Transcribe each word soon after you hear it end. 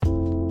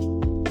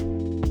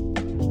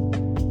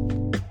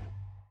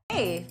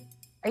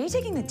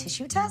taking the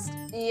tissue test?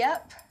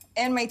 Yep,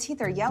 and my teeth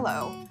are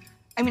yellow.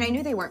 I mean, I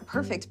knew they weren't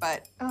perfect,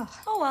 but ugh.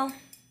 Oh, well,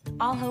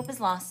 all hope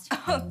is lost.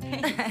 Oh,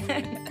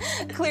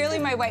 thanks. Clearly,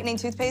 my whitening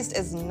toothpaste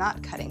is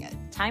not cutting it.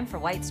 Time for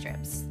white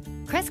strips.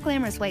 Crest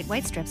Glamorous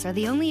White strips are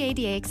the only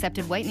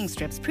ADA-accepted whitening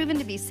strips proven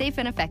to be safe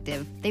and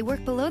effective. They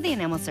work below the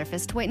enamel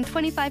surface to whiten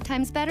 25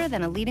 times better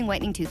than a leading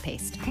whitening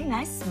toothpaste. Hey,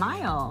 nice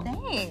smile.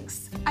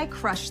 Thanks. I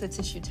crushed the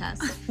tissue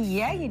test.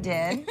 Yeah, you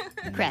did.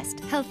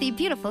 Crest, healthy,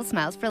 beautiful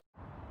smiles for...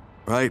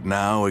 Right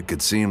now, it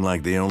could seem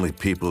like the only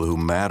people who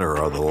matter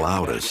are the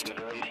loudest.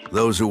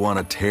 Those who want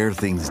to tear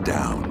things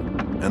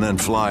down and then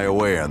fly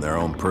away on their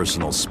own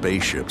personal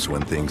spaceships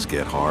when things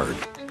get hard.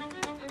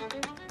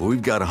 But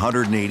we've got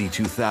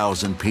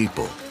 182,000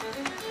 people,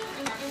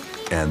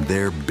 and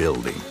they're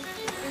building.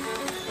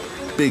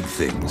 Big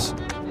things.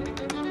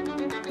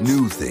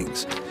 New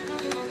things.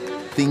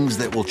 Things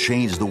that will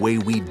change the way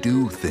we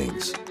do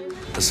things.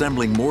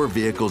 Assembling more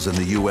vehicles in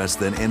the U.S.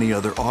 than any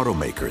other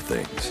automaker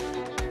things.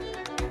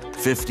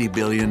 $50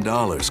 billion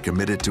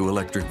committed to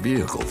electric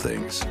vehicle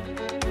things.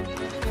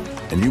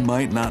 And you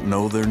might not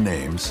know their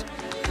names,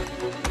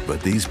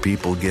 but these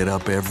people get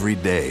up every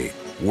day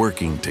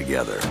working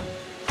together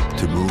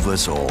to move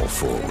us all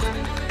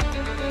forward.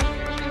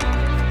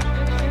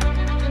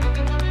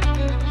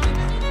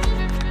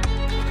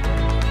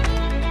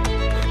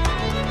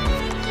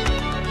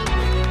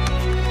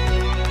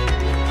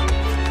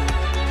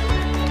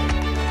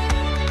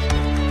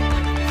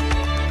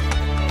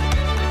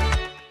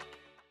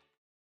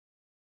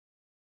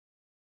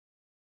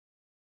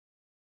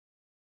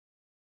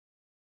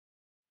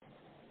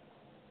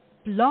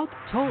 Blog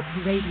Talk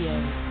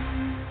Radio.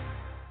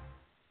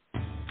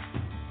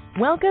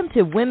 Welcome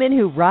to Women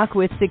Who Rock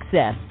with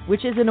Success,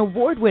 which is an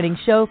award-winning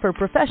show for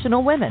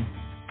professional women.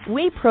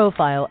 We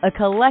profile a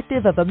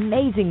collective of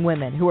amazing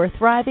women who are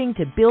thriving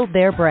to build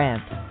their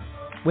brand.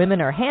 Women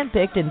are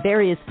handpicked in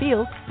various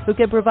fields who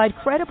can provide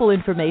credible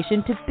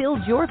information to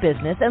build your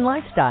business and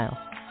lifestyle.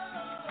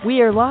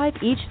 We are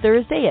live each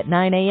Thursday at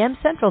 9 a.m.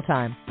 Central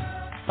Time,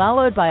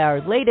 followed by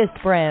our latest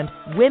brand,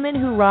 Women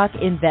Who Rock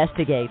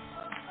Investigates.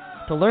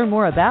 To learn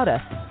more about us,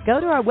 go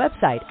to our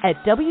website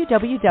at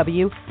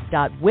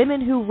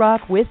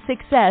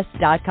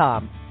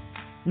www.womenwhorockwithsuccess.com.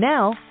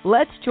 Now,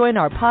 let's join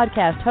our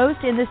podcast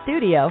host in the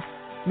studio,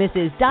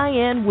 Mrs.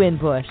 Diane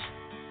Winbush.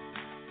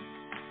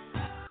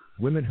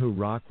 Women Who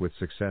Rock with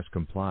Success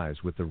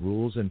complies with the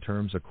rules and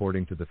terms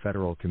according to the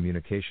Federal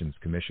Communications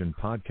Commission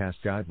podcast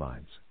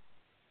guidelines.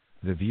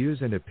 The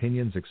views and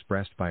opinions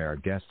expressed by our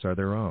guests are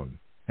their own,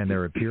 and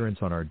their appearance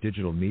on our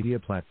digital media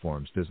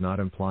platforms does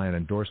not imply an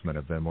endorsement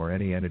of them or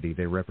any entity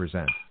they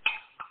represent.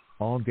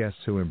 All guests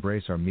who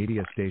embrace our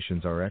media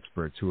stations are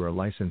experts who are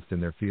licensed in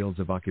their fields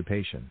of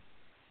occupation.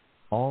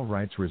 All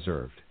rights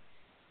reserved.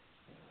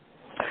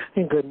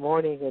 And good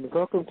morning, and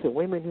welcome to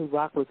Women Who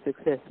Rock with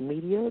Success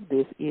Media.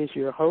 This is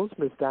your host,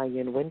 Ms.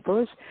 Diane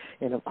Winbush,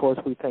 and of course,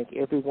 we thank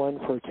everyone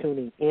for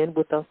tuning in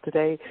with us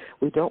today.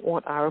 We don't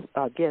want our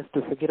guests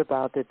to forget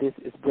about that this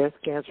is Breast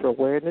Cancer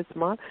Awareness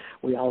Month.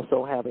 We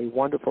also have a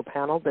wonderful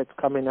panel that's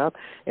coming up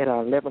at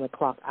our 11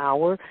 o'clock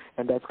hour,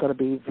 and that's going to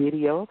be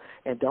video.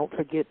 And don't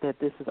forget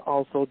that this is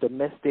also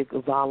Domestic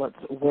Violence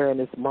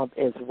Awareness Month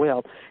as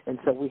well. And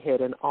so we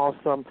had an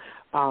awesome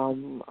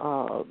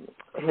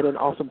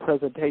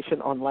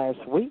presentation on last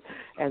week,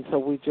 and so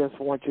we just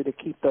want you to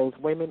keep those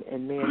women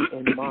and men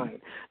in mind.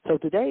 So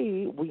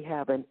today we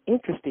have an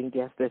interesting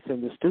guest that's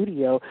in the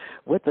studio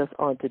with us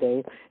on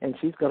today, and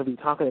she's going to be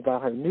talking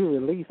about her new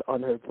release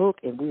on her book,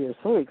 and we are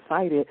so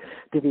excited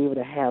to be able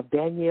to have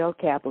Danielle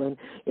Kaplan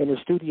in the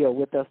studio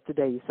with us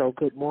today. So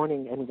good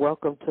morning and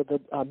welcome to the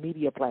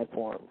media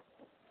platform.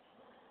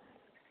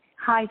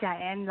 Hi,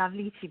 Diane.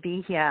 Lovely to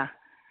be here.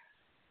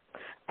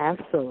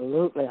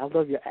 Absolutely. I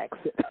love your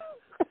accent.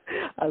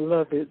 I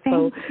love it.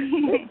 So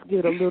let's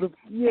get a little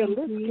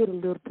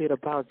bit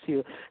about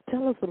you.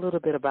 Tell us a little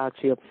bit about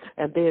you,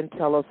 and then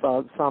tell us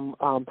some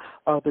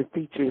other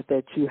features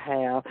that you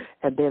have,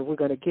 and then we're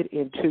going to get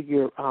into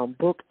your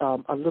book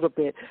a little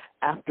bit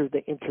after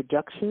the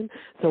introduction.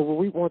 So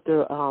we want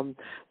the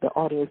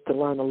audience to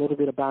learn a little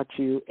bit about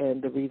you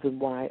and the reason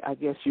why I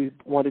guess you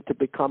wanted to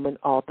become an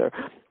author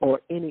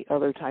or any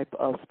other type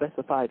of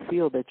specified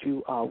field that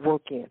you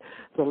work in.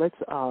 So let's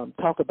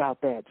talk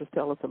about that. Just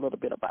tell us a little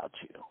bit about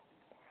you.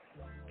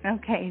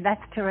 Okay,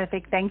 that's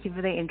terrific. Thank you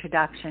for the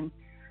introduction.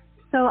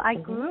 So I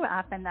grew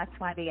up, and that's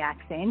why the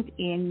accent,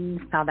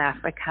 in South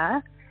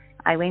Africa.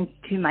 I went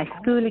to my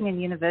schooling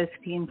and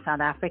university in South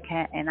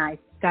Africa, and I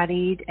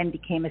studied and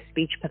became a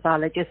speech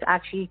pathologist,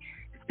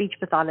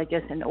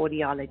 and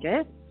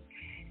audiologist.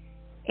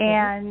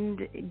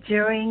 And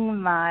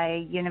during my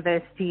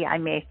university, I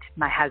met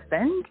my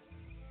husband,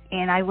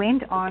 and I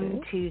went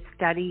on to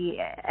study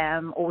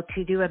or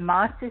to do a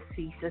master's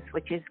thesis,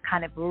 which is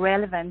kind of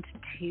relevant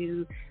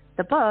to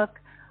the book,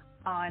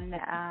 on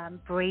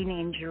brain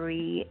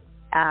injury,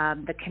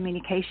 the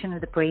communication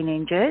of the brain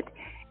injured.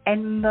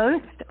 And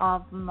most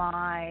of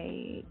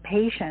my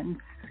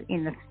patients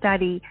in the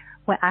study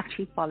were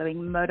actually following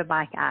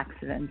motorbike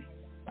accidents,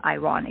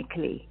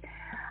 ironically.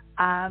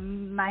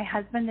 My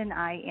husband and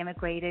I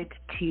immigrated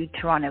to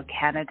Toronto,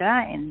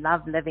 Canada, and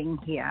love living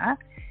here.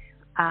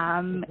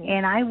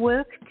 And I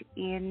worked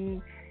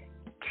in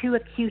 2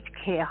 acute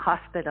care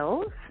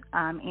hospitals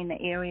in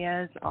the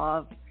areas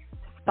of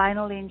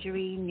spinal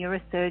injury,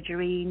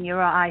 neurosurgery,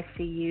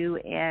 neuro-ICU,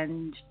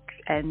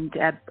 and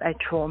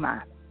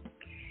trauma.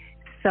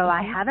 So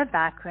I have a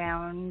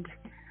background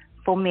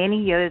for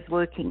many years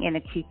working in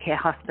acute care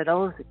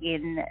hospitals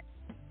in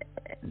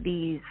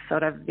these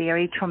sort of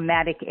very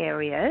traumatic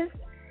areas.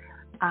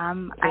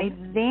 I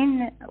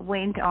then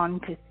went on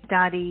to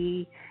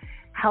study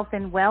health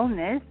and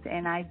wellness,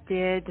 and I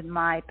did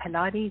my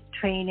Pilates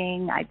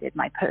training. I did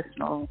my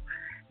personal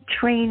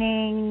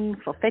training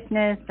for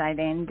fitness. I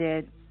then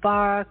did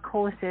bar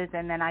courses,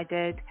 and then I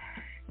did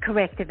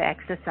corrective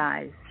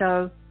exercise.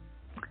 So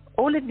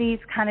all of these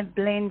kind of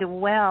blend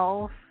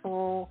well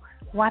for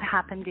what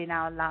happened in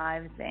our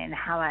lives and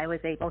how I was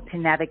able to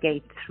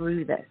navigate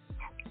through this.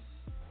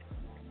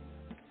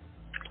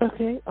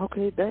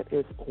 Okay, that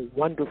is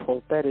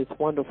wonderful. That is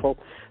wonderful.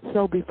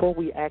 So before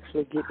we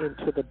actually get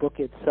into the book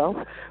itself,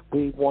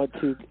 we want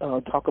to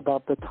talk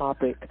about the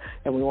topic,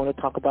 and we want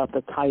to talk about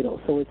the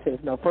title. So it says,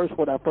 now first,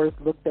 when I first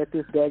looked at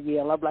this,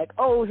 Danielle, I'm like,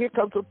 oh, here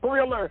comes a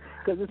thriller,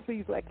 because it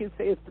seems like it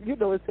says,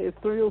 it says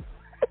thrill.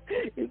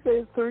 It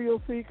says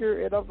Thrill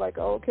Seeker, and I'm like,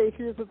 oh, okay,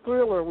 here's a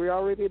thriller. We're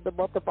already in the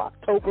month of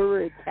October.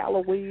 It's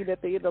Halloween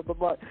at the end of the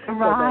month.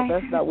 Right. So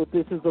that's not what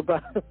this is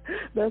about.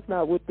 That's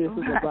not what this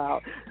is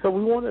about. So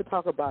we want to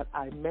talk about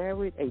I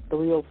Married a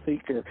Thrill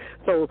Seeker.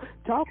 So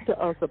talk to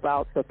us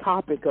about the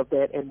topic of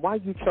that and why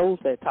you chose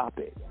that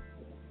topic.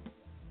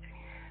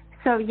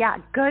 So, yeah,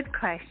 good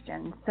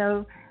question.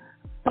 So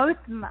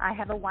I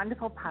have a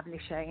wonderful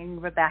publisher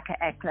in Rebecca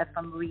Eckler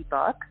from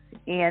Reebok,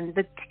 and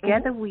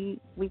together we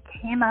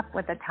came up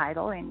with a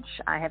title, and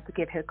I have to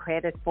give her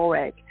credit for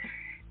it,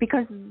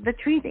 because the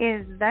truth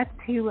is that's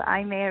who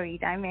I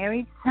married. I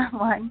married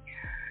someone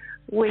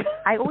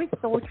I always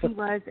thought he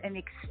was an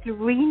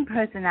extreme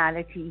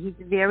personality.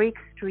 He's very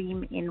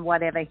extreme in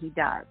whatever he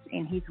does.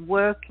 In his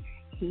work,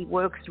 he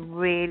works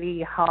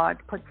really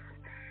hard, puts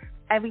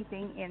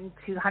everything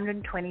into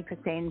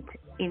 120%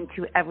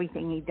 into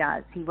everything he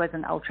does. He was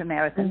an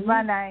ultramarathon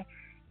runner.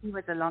 He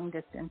was a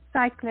long-distance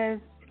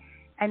cyclist.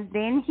 And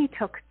then he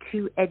took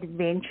to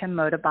adventure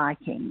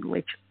motorbiking,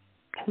 which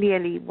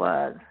clearly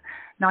was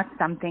not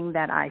something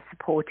that I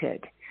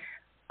supported,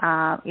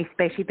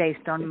 especially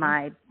based on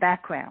my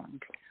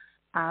background.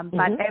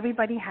 But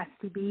everybody has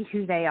to be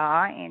who they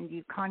are, and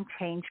you can't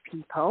change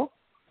people,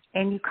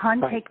 and you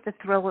can't take the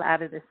thrill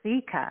out of the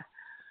seeker.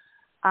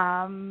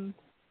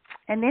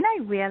 And then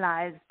I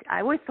realized,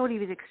 I always thought he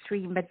was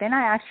extreme, but then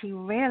I actually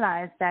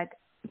realized that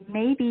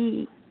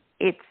maybe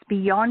it's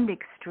beyond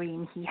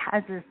extreme. He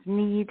has this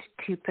need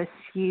to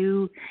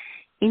pursue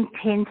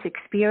intense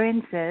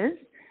experiences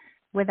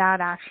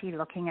without actually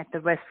looking at the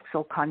risks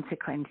or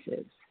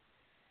consequences.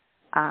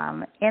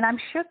 And I'm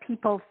sure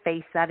people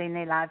face that in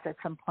their lives at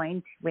some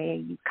point, where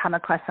you come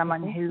across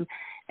someone who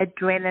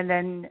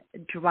adrenaline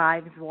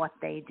drives what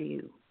they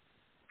do.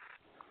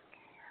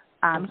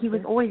 He was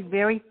always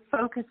very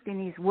focused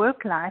in his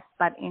work life,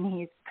 but in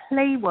his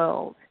play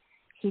world,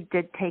 he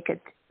did take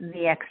it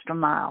the extra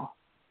mile.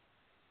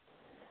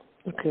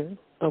 Okay.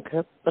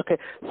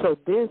 So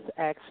this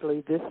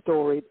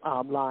story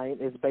line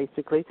is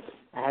basically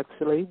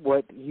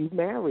what you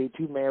married.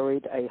 You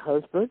married a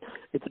husband.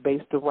 It's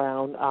based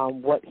around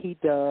what he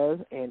does,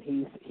 and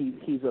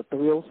he's a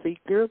thrill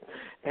seeker,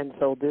 and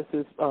so this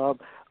is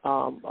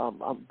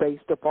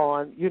based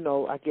upon,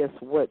 I guess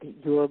what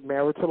your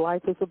marital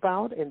life is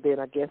about, and then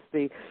I guess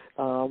the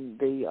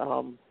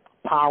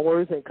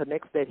powers and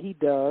connects that he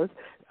does,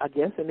 I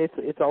guess, and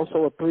it's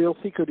also a thrill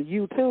seeker to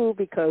you too,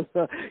 because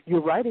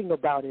you're writing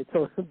about it,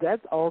 so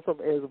that's awesome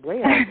as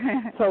well.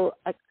 So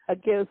I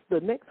guess the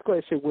next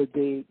question would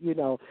be,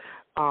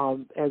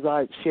 as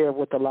I share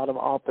with a lot of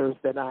authors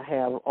that I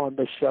have on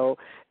the show,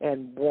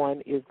 and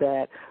one is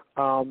that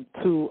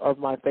 2 of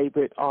my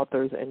favorite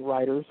authors and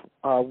writers,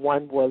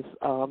 one was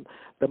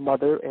the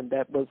mother, and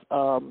that was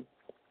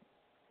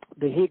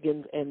the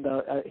Higgins and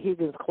the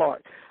Higgins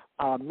Clark.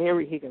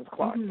 Mary Higgins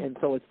Clark, and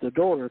so it's the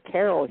daughter,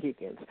 Carol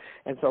Higgins,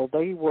 and so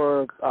they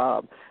were,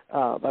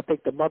 I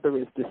think the mother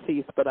is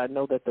deceased, but I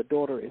know that the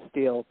daughter is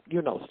still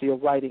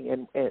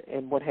writing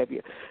and what have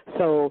you.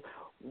 So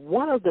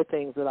one of the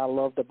things that I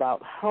loved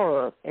about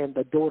her and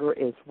the daughter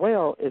as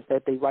well is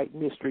that they write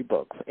mystery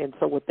books, and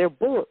so with their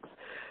books,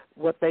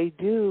 what they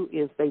do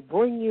is they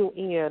bring you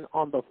in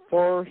on the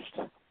first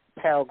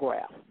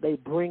paragraph. They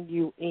bring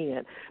you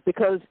in,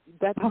 because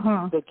that's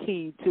the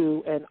key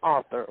to an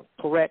author,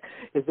 correct,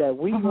 is that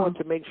we want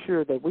to make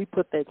sure that we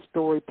put that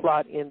story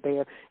plot in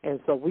there, and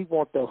so we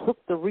want to hook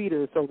the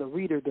reader so the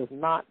reader does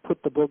not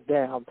put the book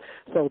down.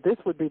 So this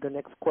would be the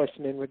next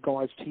question in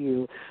regards to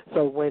you.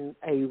 So when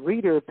a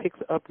reader picks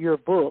up your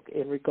book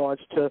in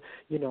regards to,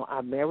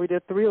 I married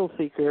a thrill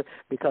seeker,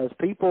 because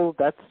people,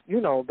 that's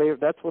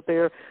what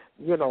they're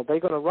they're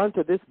going to run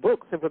to this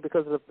book simply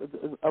because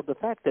of the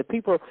fact that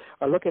people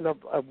are looking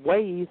at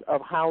ways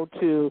of how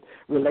to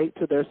relate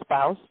to their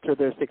spouse, to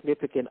their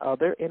significant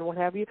other, and what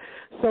have you.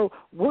 So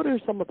what are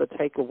some of the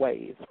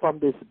takeaways from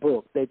this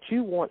book that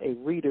you want a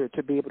reader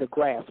to be able to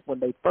grasp when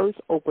they first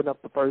open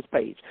up the first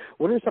page?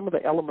 What are some of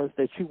the elements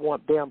that you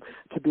want them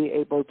to be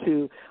able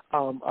to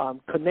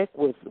connect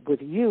with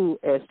you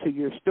as to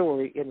your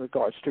story in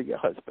regards to your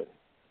husband?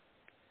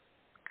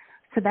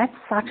 So that's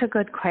such a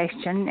good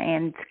question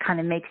and kind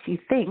of makes you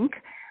think,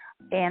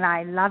 and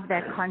I love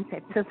that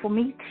concept. So for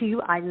me,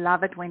 too, I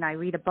love it when I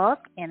read a book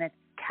and it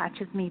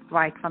catches me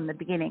right from the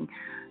beginning.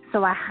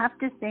 So I have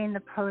to say in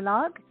the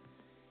prologue,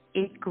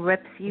 it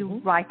grips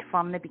you right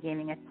from the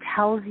beginning. It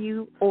tells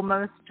you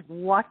almost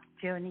what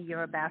journey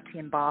you're about to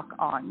embark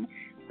on,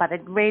 but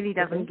it really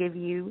doesn't give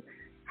you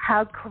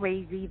how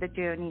crazy the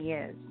journey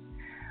is.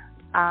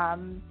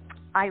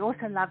 I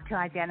also love to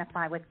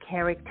identify with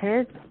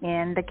characters,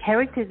 and the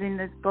characters in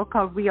this book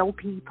are real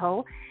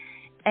people.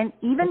 And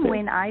even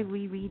when I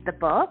reread the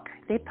book,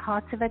 there are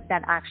parts of it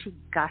that actually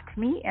got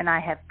me, and I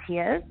have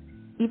tears,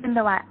 even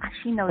though I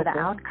actually know the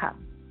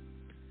outcome.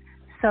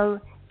 So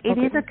it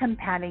is a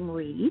compelling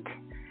read.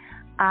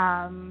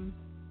 And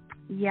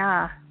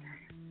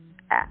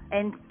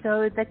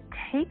so the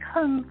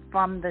take-home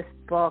from this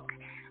book,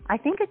 I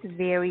think it's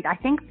varied. I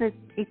think that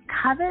it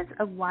covers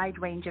a wide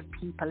range of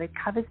people. It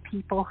covers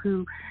people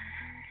who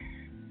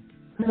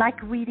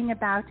like reading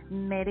about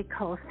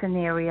medical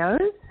scenarios.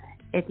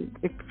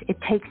 It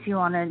takes you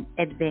on an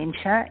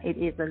adventure. It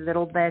is a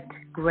little bit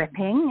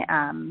gripping,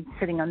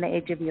 sitting on the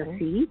edge of your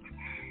seat.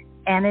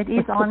 And it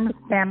is on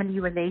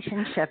family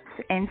relationships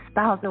and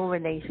spousal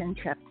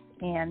relationships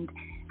and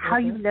how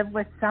you live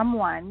with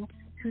someone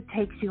who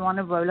takes you on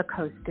a roller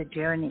coaster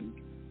journey.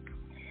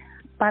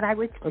 But I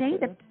would say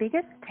the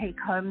biggest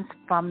take-homes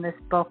from this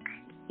book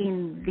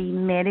in the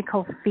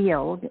medical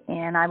field,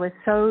 and I was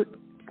so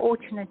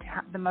fortunate to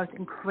have the most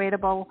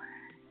incredible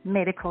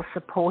medical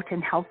support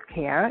and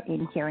healthcare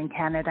here in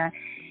Canada,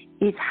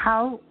 is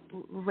how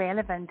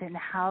relevant and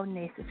how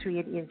necessary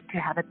it is to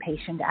have a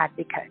patient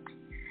advocate.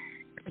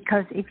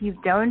 Because if you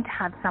don't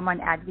have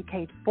someone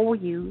advocate for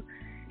you,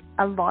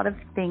 a lot of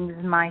things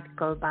might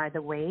go by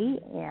the way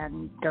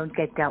and don't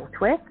get dealt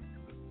with.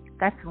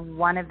 That's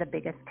one of the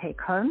biggest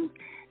take-homes.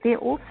 There are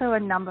also a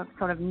number of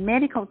sort of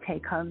medical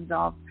take-homes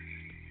of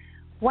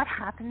what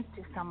happens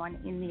to someone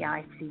in the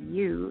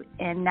ICU,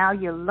 and now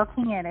you're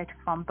looking at it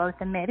from both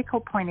a medical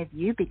point of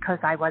view because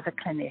I was a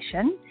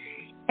clinician,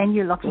 and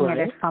you're looking at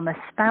it from a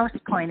spouse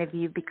point of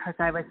view because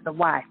I was the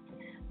wife.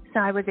 So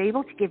I was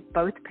able to give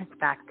both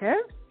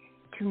perspectives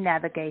to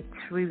navigate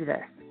through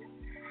this.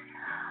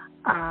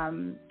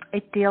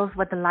 It deals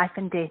with the life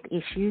and death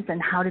issues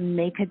and how to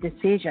make a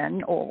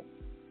decision or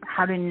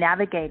how to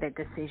navigate a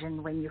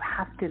decision when you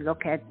have to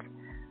look at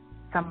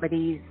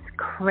somebody's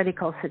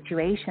critical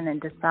situation and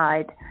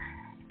decide,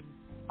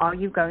 are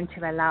you going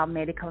to allow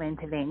medical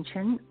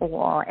intervention,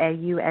 or are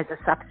you as a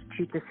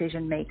substitute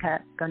decision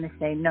maker going to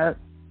say, no,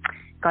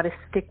 got to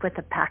stick with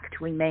the pact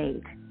we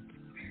made?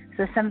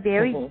 So some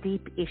very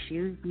deep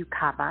issues you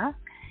cover,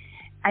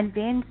 and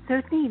then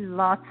certainly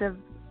lots of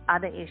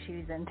other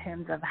issues in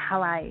terms of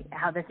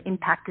how this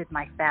impacted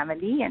my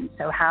family, and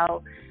so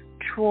how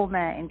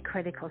trauma and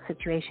critical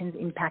situations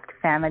impact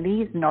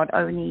families, not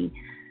only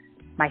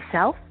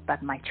myself,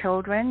 but my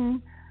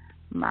children,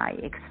 my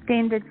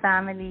extended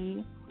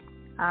family,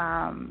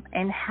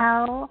 and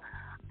how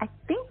I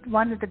think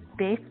one of the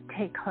best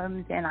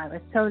take-homes, and I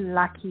was so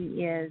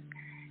lucky, is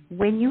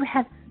when you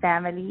have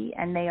family,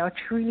 and they are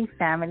truly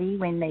family,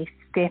 when they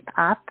step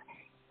up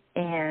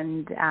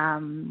and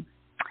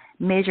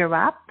measure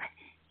up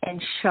and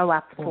show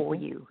up for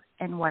you,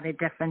 and what a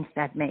difference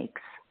that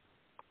makes.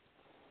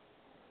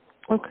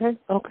 Okay,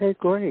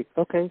 great.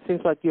 Okay,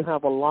 seems like you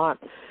have a lot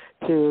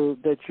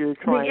that you're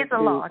trying to. There is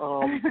a lot.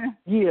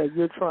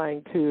 You're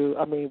trying to.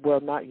 I mean,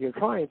 well, not you're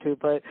trying to,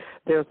 but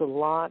there's a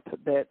lot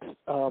that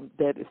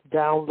is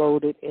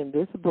downloaded in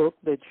this book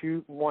that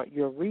you want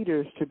your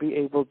readers to be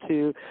able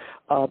to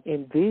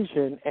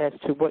envision as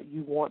to what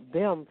you want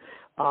them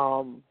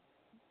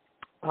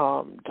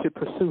to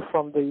pursue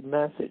from the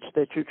message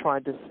that you're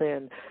trying to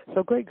send.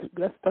 So great,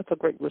 that's a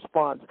great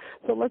response.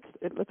 So let's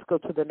go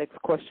to the next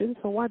question.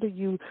 So why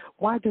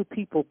do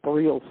people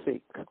thrill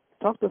seek?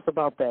 Talk to us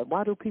about that.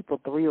 Why do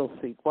people thrill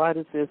seek? Why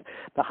does the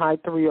high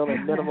thrill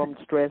and minimum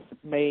stress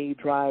may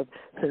drive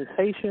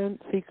sensation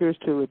seekers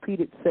to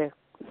repeated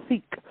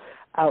seek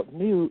out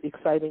new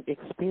exciting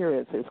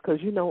experiences? Because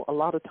a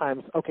lot of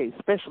times,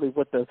 especially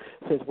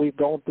since we've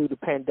gone through the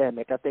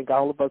pandemic, I think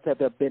all of us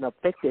have been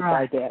affected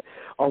by that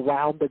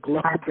around the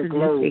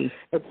globe.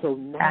 And so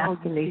now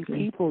you see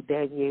people,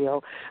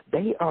 Danielle,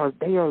 they are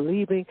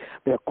leaving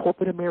their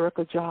corporate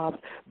America jobs.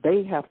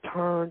 They have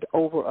turned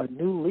over a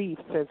new leaf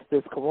since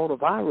this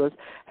coronavirus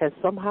has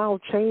somehow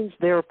changed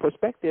their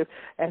perspective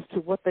as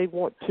to what they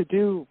want to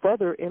do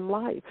further in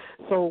life.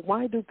 So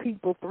why do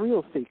people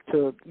thrill seek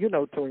to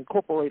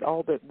incorporate all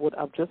now that what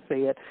I've just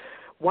said,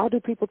 why do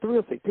people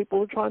thrill seek?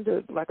 People are trying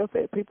to, like I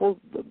said,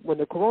 when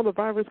the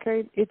coronavirus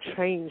came, it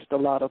changed a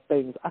lot of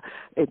things. I'm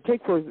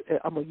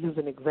going to use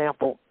an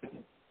example.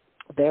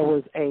 There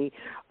was a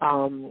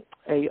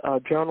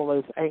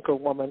journalist, anchor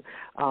woman,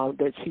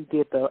 that she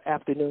did the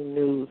afternoon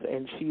news,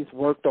 and she's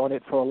worked on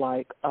it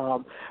for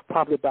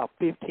probably about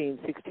 15,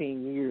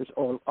 16 years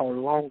or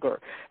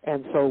longer.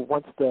 And so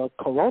once the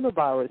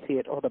coronavirus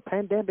hit or the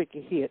pandemic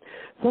hit,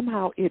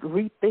 somehow it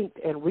rethinked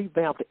and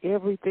revamped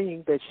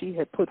everything that she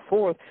had put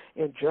forth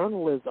in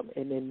journalism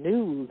and in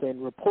news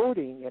and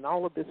reporting and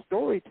all of this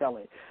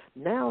storytelling.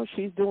 Now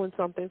she's doing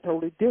something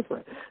totally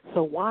different.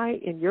 So why,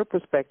 in your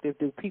perspective,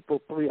 do people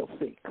thrill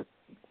seek?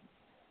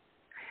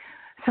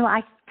 So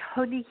I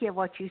totally hear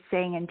what you're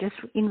saying, and just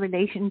in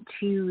relation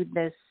to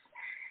this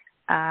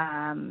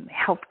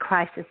health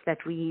crisis that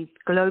we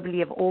globally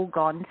have all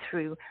gone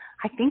through,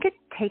 I think it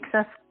takes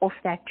us off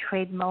that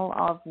treadmill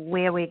of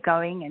where we're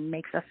going and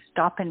makes us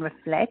stop and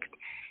reflect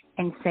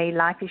and say,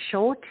 life is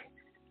short,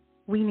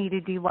 we need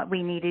to do what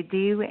we need to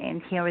do,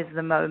 and here is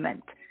the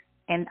moment.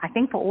 And I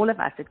think for all of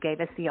us, it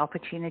gave us the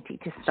opportunity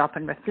to stop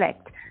and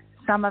reflect.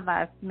 Some of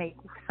us make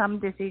some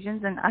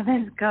decisions and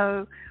others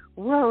go,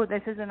 whoa,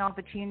 this is an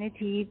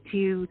opportunity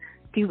to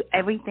do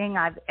everything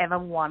I've ever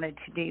wanted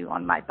to do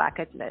on my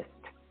bucket list.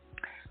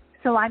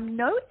 So I'm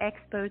no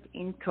expert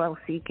in thrill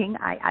seeking.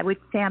 I would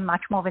say I'm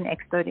much more of an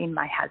expert in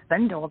my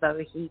husband, although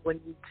he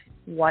wouldn't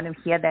want to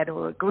hear that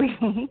or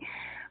agree.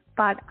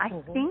 But I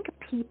think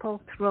people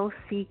thrill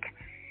seek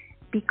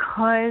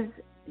because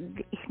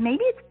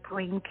maybe it's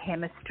brain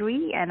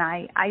chemistry, and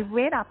I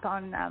read up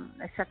on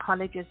a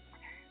psychologist,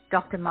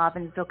 Dr.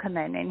 Marvin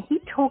Zuckerman, and he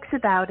talks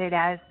about it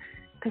as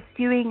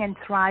pursuing and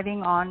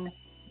thriving on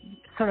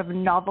sort of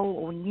novel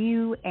or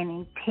new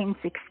and intense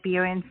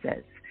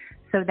experiences,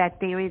 so that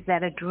there is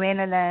that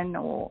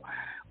adrenaline or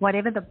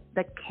whatever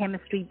the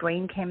chemistry,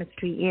 brain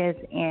chemistry is,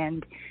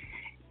 and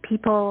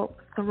people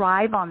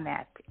thrive on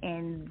that,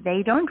 and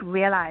they don't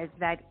realize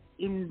that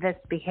in this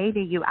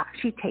behavior you're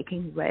actually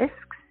taking risks.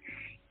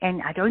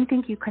 And I don't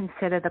think you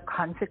consider the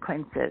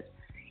consequences.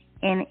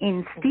 And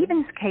in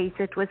Stephen's case,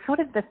 it was sort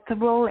of the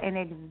thrill and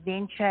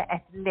adventure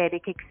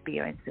athletic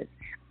experiences.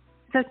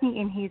 Certainly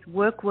in his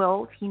work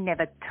world, he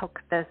never took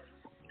this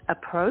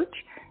approach,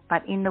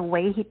 but in the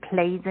way he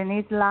plays in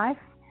his life,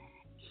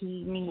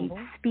 he needs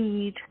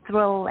speed,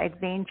 thrill,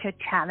 adventure,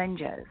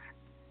 challenges.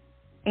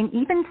 And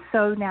even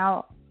so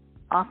now,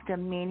 after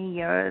many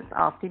years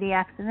after the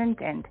accident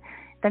and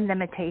the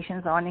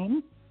limitations on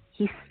him,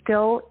 he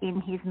still,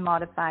 in his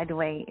modified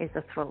way, is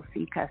a thrill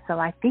seeker. So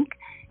I think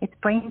it's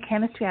brain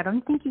chemistry. I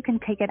don't think you can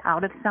take it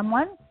out of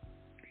someone.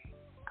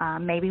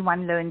 Maybe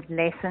one learns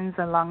lessons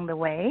along the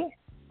way,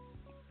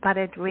 but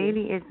it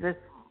really is this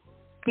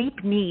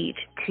deep need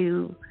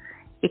to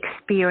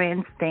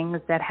experience things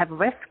that have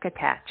risk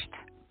attached.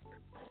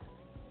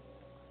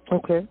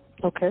 Okay.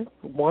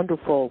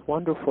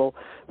 Wonderful.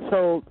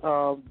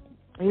 So,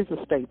 here's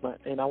a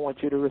statement, and I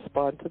want you to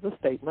respond to the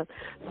statement.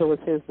 So it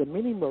says, the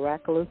many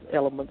miraculous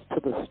elements to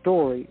the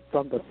story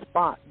from the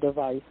Spot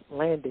device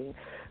landing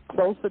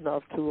close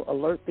enough to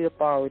alert the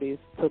authorities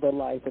to the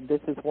life. And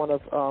this is one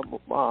of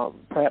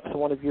perhaps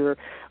one of your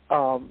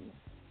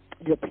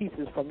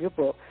pieces from your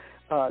book,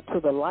 to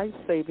the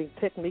life-saving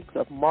techniques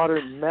of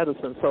modern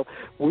medicine. So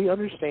we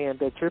understand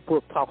that your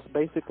book talks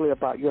basically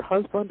about your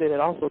husband, and it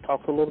also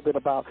talks a little bit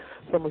about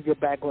some of your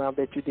background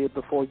that you did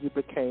before you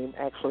became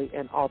actually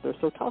an author.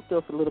 So talk to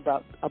us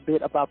a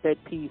bit about that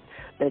piece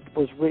that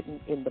was written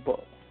in the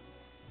book.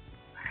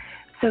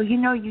 So,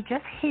 you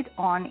just hit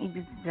on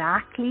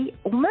exactly,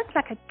 almost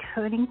like a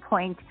turning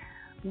point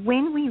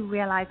when we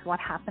realized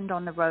what happened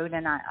on the road,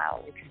 and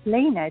I'll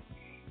explain it.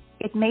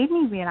 It made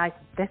me realize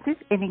this is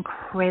an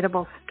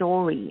incredible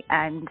story,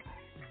 and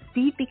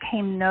Steve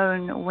became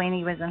known when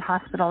he was in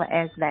hospital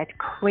as that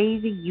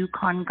crazy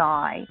Yukon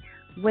guy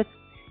with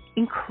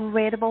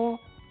incredible,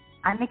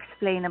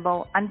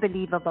 unexplainable,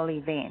 unbelievable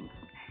events.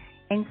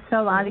 And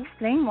so I'll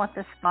explain what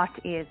the Spot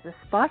is. The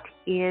Spot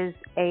is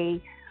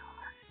a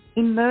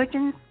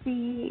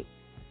emergency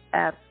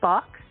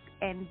box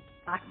and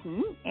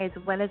button, as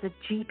well as a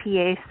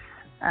GPS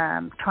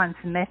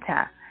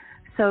transmitter.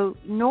 So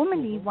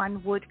normally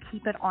one would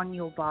keep it on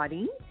your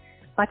body,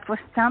 but for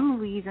some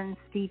reason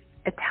Steve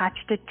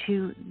attached it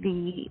to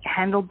the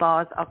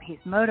handlebars of his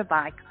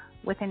motorbike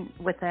with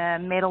a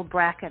metal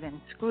bracket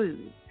and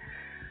screws.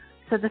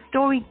 So the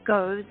story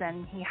goes,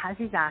 and he has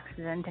his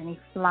accident, and he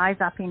flies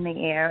up in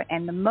the air,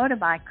 and the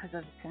motorbike, because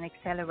it's an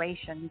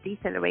acceleration,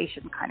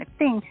 deceleration kind of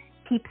thing,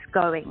 keeps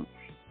going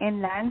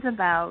and lands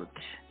about,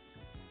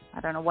 I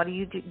don't know, what do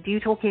you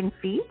talk in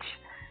feet?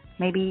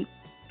 Maybe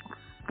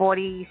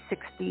 40,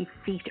 60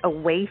 feet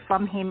away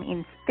from him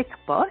in thick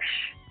bush.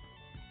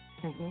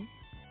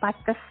 But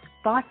the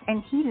Spot,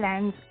 and he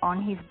lands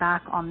on his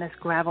back on this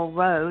gravel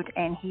road,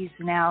 and he's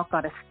now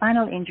got a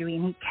spinal injury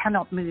and he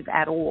cannot move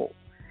at all.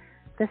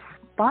 The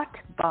Spot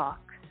box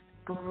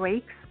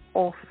breaks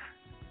off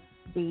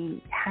the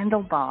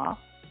handlebar,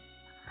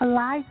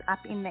 flies up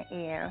in the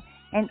air,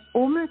 and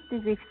almost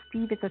as if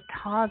Steve is a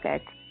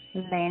target,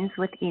 lands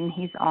within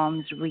his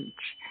arm's reach.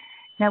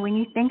 Now, when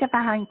you think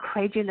about how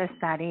incredulous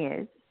that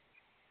is,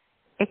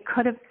 it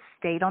could have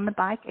stayed on the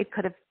bike. It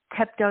could have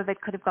tipped over.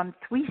 It could have gone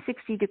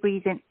 360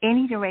 degrees in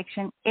any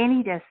direction,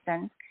 any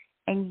distance.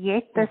 And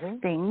yet this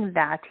thing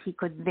that he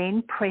could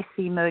then press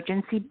the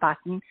emergency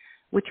button,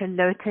 which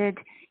alerted,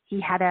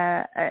 he had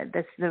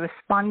the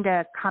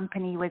responder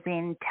company was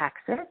in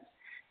Texas,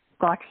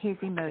 got his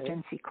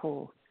emergency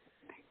call.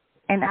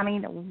 And I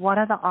mean, what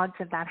are the odds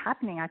of that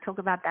happening? I talk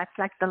about that's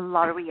like the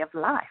lottery of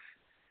life.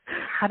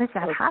 How does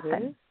that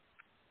happen?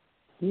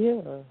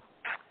 Yeah.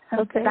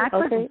 So that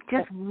was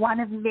just one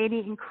of many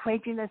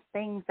incredulous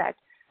things that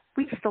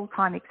we still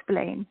can't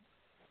explain.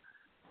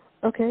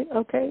 Okay.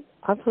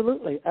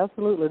 Absolutely.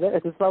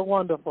 That is so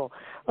wonderful.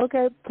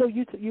 Okay, so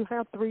you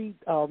have three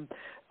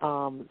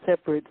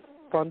separate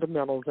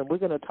fundamentals, and we're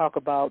going to talk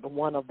about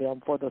one of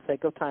them for the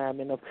sake of time.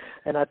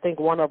 And I think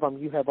one of them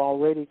you have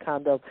already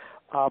kind of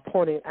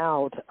pointed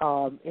out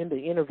in the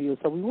interview.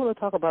 So we want to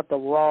talk about the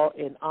raw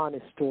and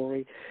honest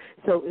story.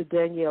 So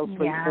Danielle's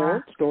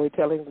straightforward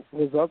storytelling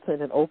results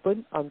in an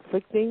open,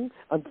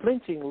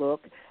 unflinching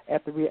look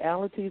at the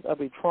realities of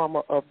a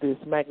trauma of this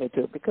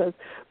magnitude. Because,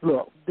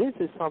 look, this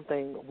is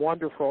something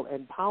wonderful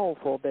and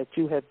powerful that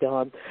you have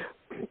done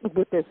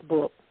with this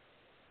book.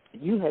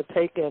 You have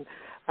taken,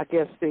 I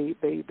guess, the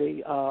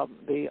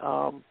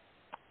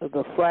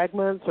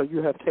fragments, or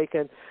you have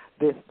taken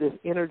this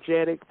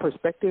energetic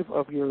perspective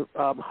of your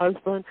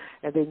husband,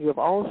 and then you have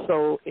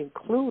also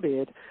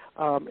included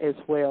as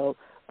well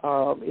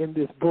in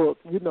this book,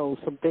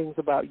 some things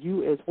about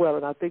you as well.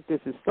 And I think this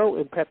is so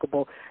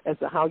impeccable as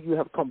to how you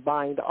have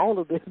combined all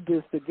of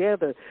this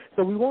together.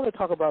 So we want to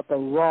talk about the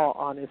raw,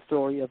 honest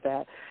story of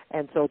that.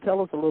 And so tell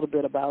us a little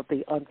bit about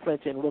the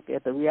unflinching look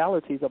at the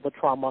realities of a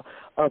trauma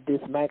of this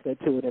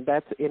magnitude. And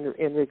that's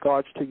in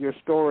regards to your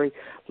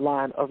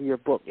storyline of your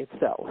book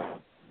itself.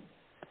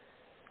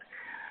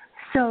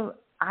 So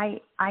I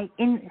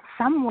in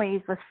some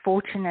ways was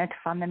fortunate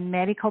from the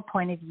medical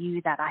point of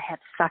view that I had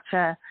such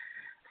a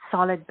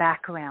solid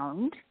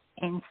background,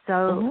 and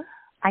so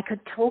I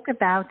could talk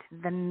about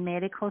the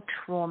medical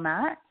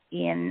trauma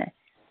in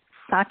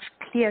such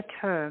clear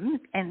terms.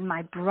 And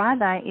my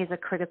brother is a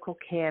critical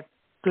care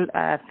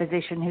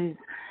physician who's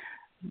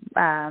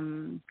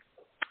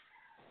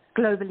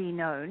globally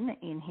known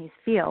in his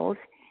field,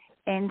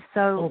 and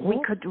so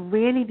we could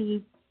really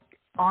be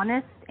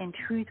honest and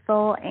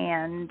truthful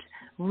and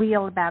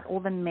real about all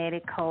the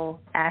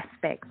medical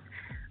aspects.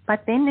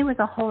 But then there was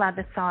a whole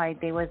other side.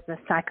 There was the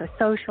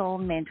psychosocial,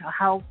 mental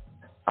health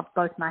of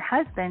both my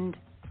husband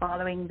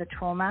following the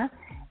trauma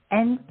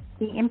and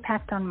the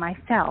impact on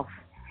myself.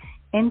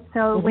 And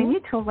so when you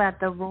talk about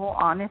the raw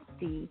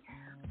honesty,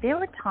 there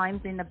were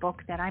times in the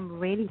book that I'm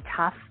really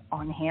tough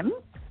on him,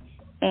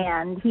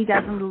 and he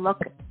doesn't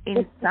look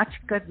in such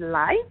good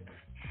light.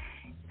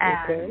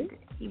 And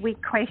we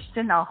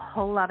question a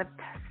whole lot of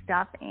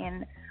stuff.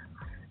 And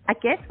I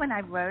guess when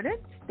I wrote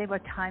it, there were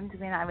times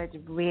when I was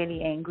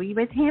really angry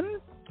with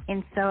him,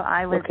 and so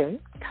I was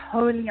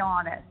totally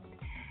honest.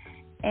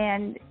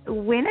 And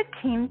when it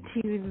came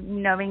to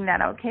knowing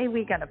that, okay,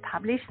 we're going to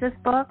publish this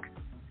book,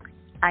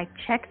 I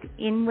checked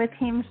in with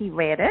him. He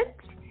read it,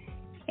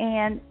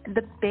 and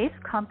the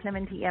best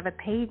compliment he ever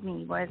paid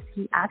me was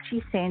he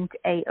actually sent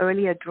an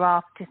earlier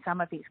draft to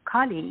some of his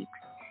colleagues,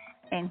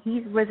 and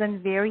he's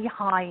risen very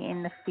high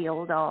in the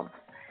field of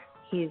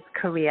his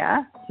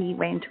career. He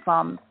went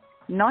from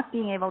not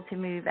being able to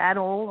move at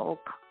all or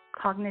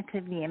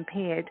cognitively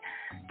impaired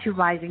to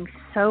rising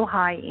so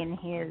high in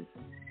his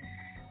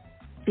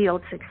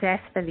field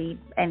successfully,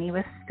 and he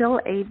was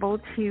still able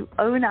to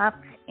own up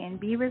and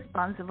be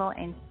responsible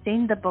and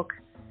send the book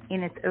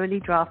in its early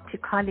draft to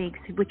colleagues,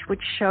 which would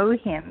show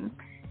him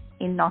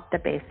in not the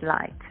best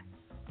light.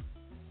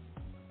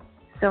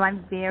 So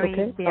I'm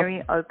very,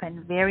 very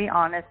open, very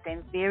honest,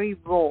 and very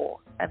raw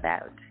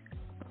about,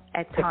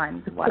 at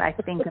times, what I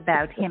think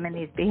about him and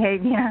his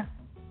behavior.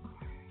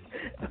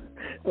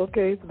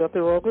 Okay,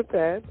 nothing wrong with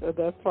that.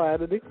 That's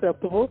fine and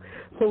acceptable.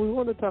 So we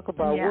want to talk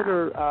about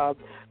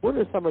what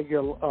are some of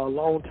your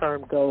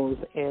long-term goals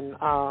in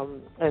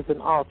as an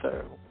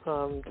author.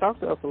 Talk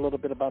to us a little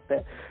bit about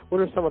that.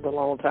 What are some of the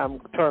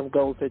long-term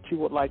goals that you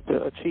would like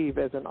to achieve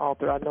as an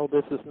author? I know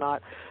this is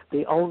not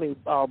the only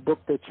book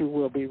that you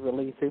will be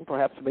releasing.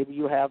 Perhaps maybe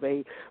you have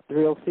a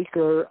Thrill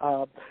Seeker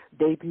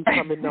debut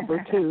coming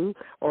number 2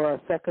 or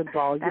a second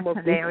volume of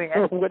this,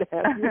 or what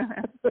have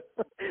you.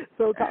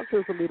 So talk to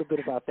us a little bit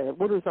about that.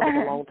 What are some of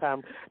the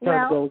long-term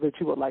goals that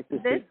you would like to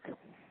see?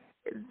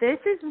 This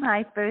is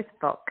my first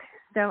book,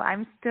 so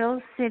I'm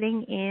still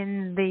sitting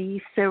in the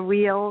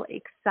surreal,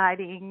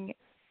 exciting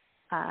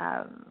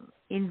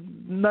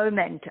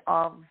moment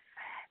of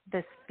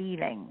this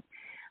feeling.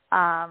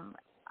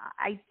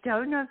 I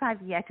don't know if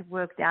I've yet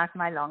worked out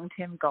my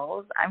long-term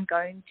goals. I'm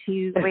going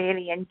to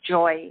really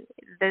enjoy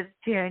this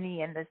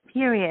journey and this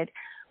period.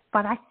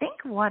 But I think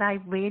what I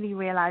really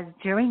realized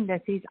during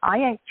this is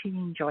I actually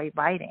enjoy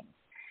writing.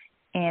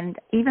 And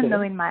even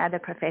though in my other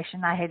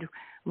profession I had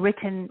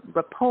written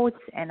reports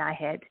and I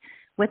had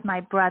with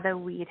my brother,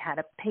 we had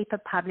a paper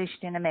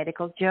published in a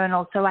medical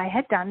journal. So I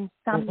had done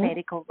some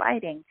medical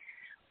writing,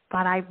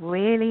 but I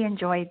really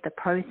enjoyed the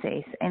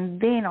process.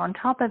 And then on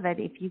top of it,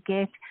 if you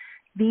get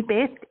the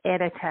best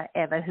editor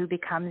ever who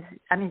becomes,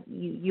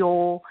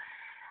 your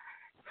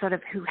sort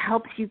of who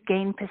helps you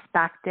gain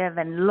perspective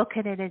and look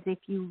at it as if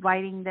you're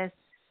writing this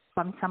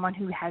from someone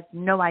who has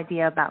no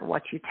idea about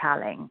what you're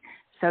telling.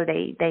 So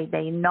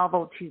they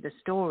novel to the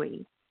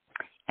story.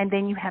 And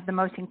then you have the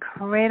most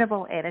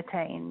incredible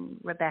editor in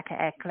Rebecca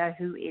Eckler,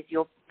 who is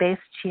your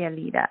best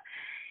cheerleader.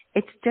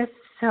 It's just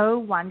so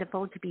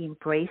wonderful to be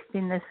embraced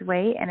in this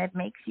way, and it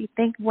makes you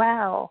think,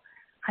 wow,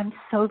 I'm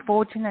so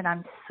fortunate,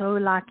 I'm so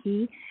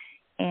lucky,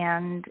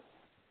 and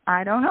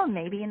I don't know,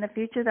 maybe in the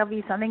future there'll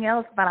be something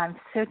else, but I'm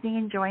certainly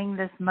enjoying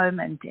this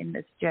moment in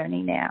this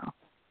journey now.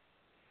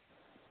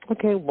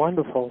 Okay,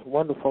 wonderful,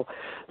 wonderful.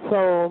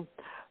 So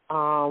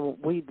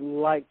we'd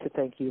like to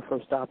thank you for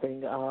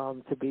stopping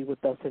to be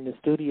with us in the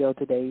studio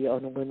today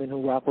on the Women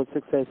Who Rock with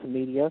Success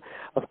Media.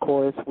 Of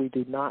course, we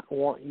do not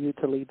want you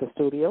to leave the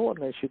studio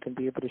unless you can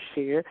be able to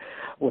share,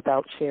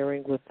 without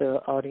sharing with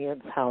the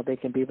audience, how they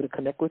can be able to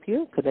connect with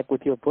you, connect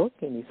with your book,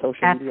 any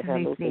social media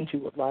handles that you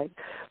would like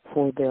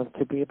for them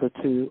to be able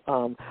to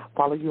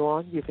follow you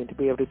on. You can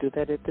be able to do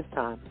that at this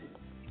time.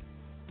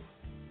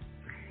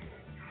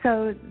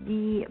 So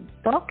the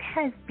book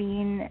has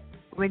been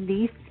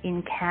released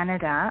in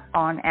Canada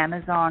on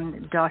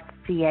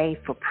Amazon.ca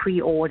for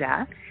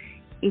pre-order.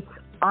 It's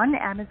on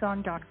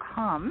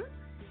Amazon.com,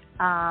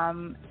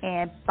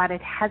 but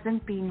it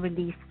hasn't been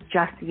released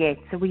just yet.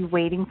 So we're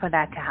waiting for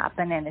that to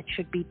happen, and it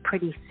should be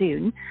pretty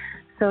soon.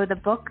 So the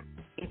book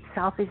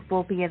itself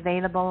will be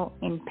available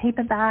in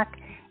paperback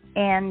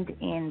and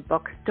in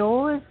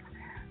bookstores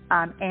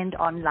and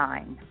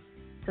online.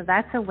 So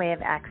that's a way of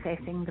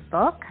accessing the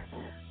book.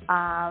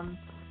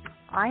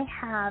 I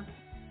have,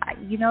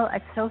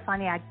 it's so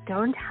funny, I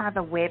don't have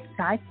a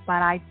website,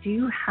 but I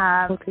do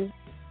have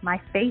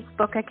my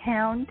Facebook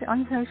account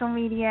on social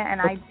media, and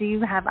I do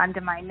have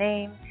under my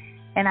name,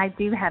 and I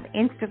do have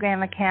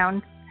Instagram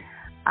accounts.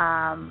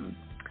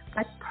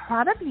 But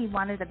probably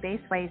one of the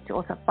best ways to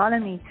also follow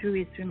me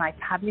through is through my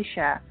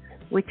publisher,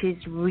 which is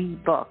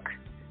Rebooks,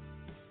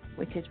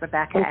 which is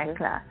Rebecca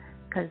Eckler,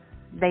 because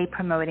they're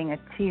promoting it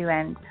too.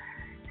 And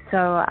so,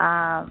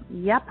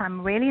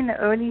 I'm really in the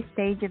early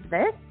stage of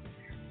this,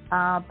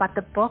 but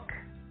the book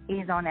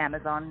is on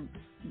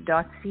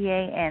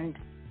Amazon.ca and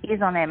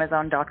is on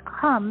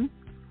Amazon.com.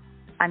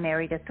 I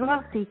married a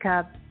thrill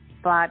seeker,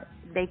 but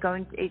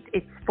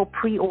it's for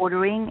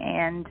pre-ordering,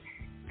 and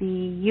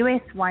the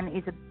U.S. one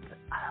is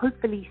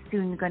hopefully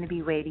soon going to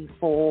be ready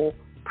for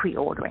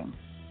pre-ordering.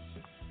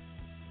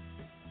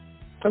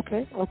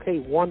 Okay,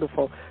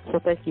 wonderful. So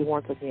thank you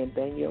once again,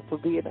 Danielle, for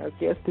being our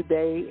guest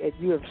today. And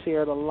you have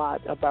shared a lot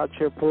about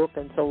your book.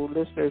 And so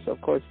listeners, of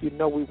course, we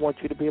want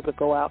you to be able to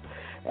go out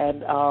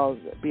and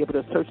be able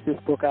to search this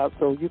book out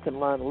so you can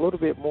learn a little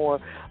bit more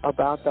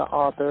about the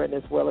author and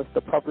as well as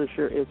the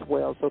publisher as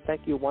well. So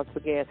thank you once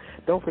again.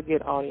 Don't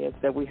forget, audience,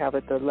 that we have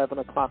at the 11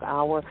 o'clock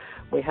hour,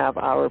 we have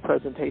our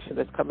presentation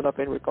that's coming up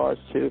in regards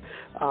to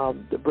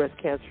the breast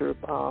cancer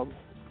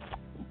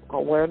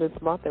Awareness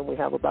Month, and we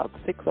have about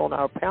 6 on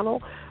our panel.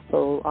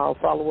 So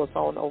follow us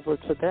on over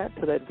to that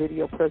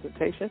video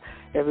presentation.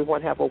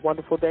 Everyone have a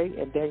wonderful day,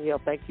 and Danielle,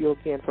 thank you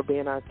again for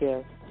being our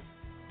guest.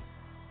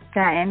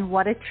 And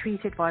what a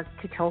treat it was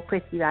to talk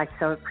with you. I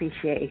so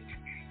appreciate.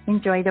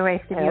 Enjoy the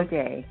rest of your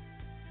day.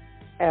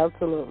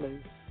 Absolutely.